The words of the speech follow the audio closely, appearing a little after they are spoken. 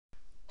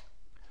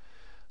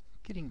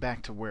Getting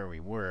back to where we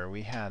were,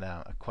 we had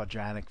a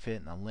quadratic fit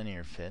and a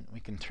linear fit.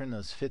 We can turn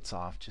those fits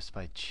off just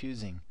by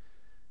dechoosing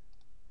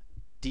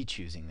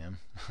them.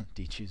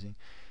 Dechoosing.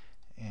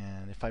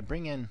 And if I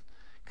bring in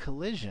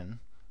collision,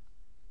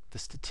 the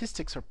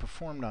statistics are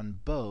performed on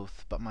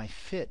both, but my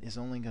fit is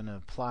only going to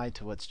apply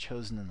to what's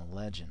chosen in the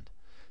legend.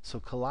 So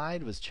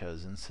collide was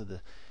chosen, so the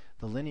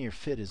linear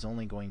fit is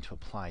only going to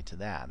apply to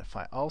that. If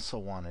I also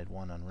wanted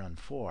one on run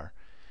 4,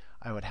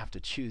 I would have to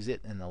choose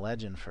it in the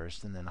legend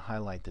first and then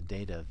highlight the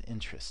data of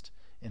interest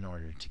in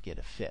order to get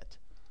a fit.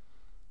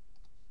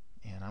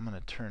 And I'm going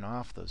to turn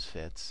off those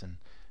fits, and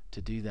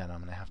to do that I'm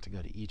going to have to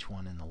go to each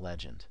one in the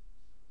legend.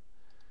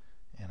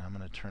 And I'm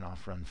going to turn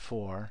off run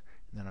 4,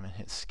 and then I'm going to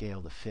hit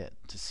scale to fit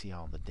to see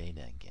all the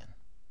data again.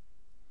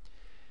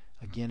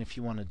 Again, if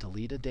you want to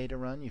delete a data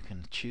run, you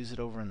can choose it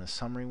over in the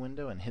summary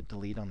window and hit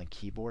delete on the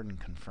keyboard and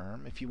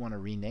confirm. If you want to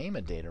rename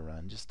a data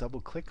run, just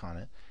double click on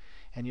it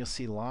and you'll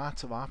see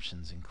lots of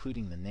options,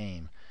 including the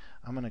name.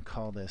 I'm going to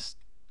call this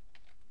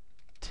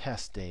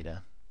test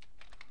data.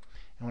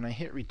 And when I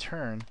hit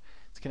return,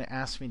 it's going to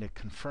ask me to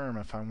confirm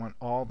if I want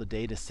all the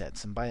data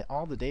sets. And by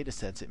all the data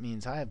sets, it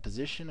means I have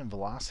position and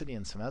velocity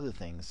and some other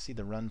things. See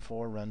the run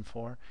 4, run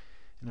 4?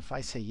 And if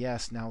I say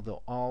yes, now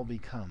they'll all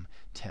become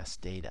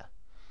test data.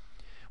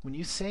 When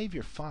you save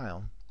your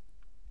file,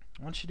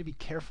 I want you to be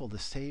careful to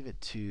save it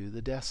to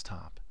the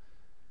desktop.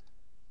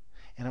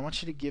 And I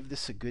want you to give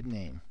this a good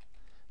name.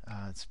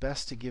 It's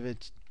best to give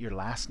it your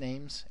last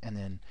names and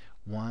then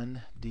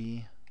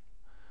 1D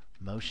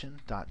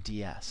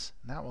motion.ds.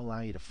 And that will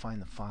allow you to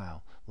find the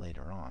file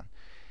later on.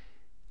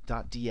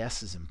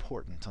 .ds is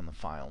important on the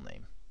file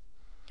name.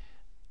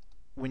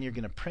 When you're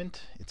going to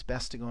print, it's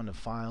best to go into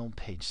File,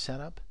 Page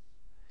Setup,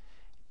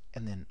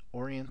 and then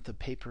orient the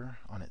paper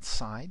on its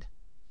side.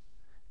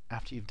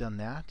 After you've done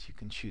that, you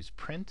can choose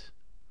Print,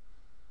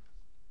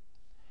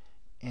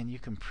 and you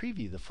can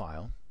preview the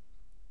file,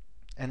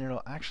 and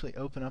it'll actually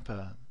open up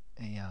a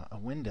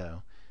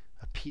window,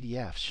 a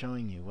PDF,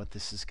 showing you what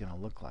this is going to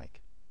look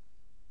like.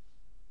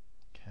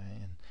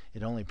 Okay, and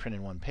it only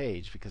printed one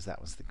page because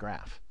that was the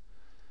graph.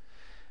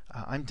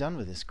 I'm done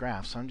with this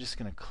graph, so I'm just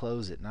going to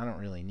close it, and I don't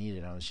really need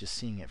it. I was just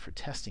seeing it for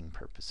testing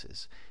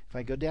purposes. If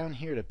I go down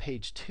here to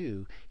page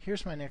 2,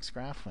 here's my next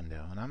graph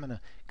window, and I'm going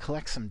to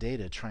collect some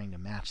data trying to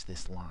match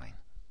this line.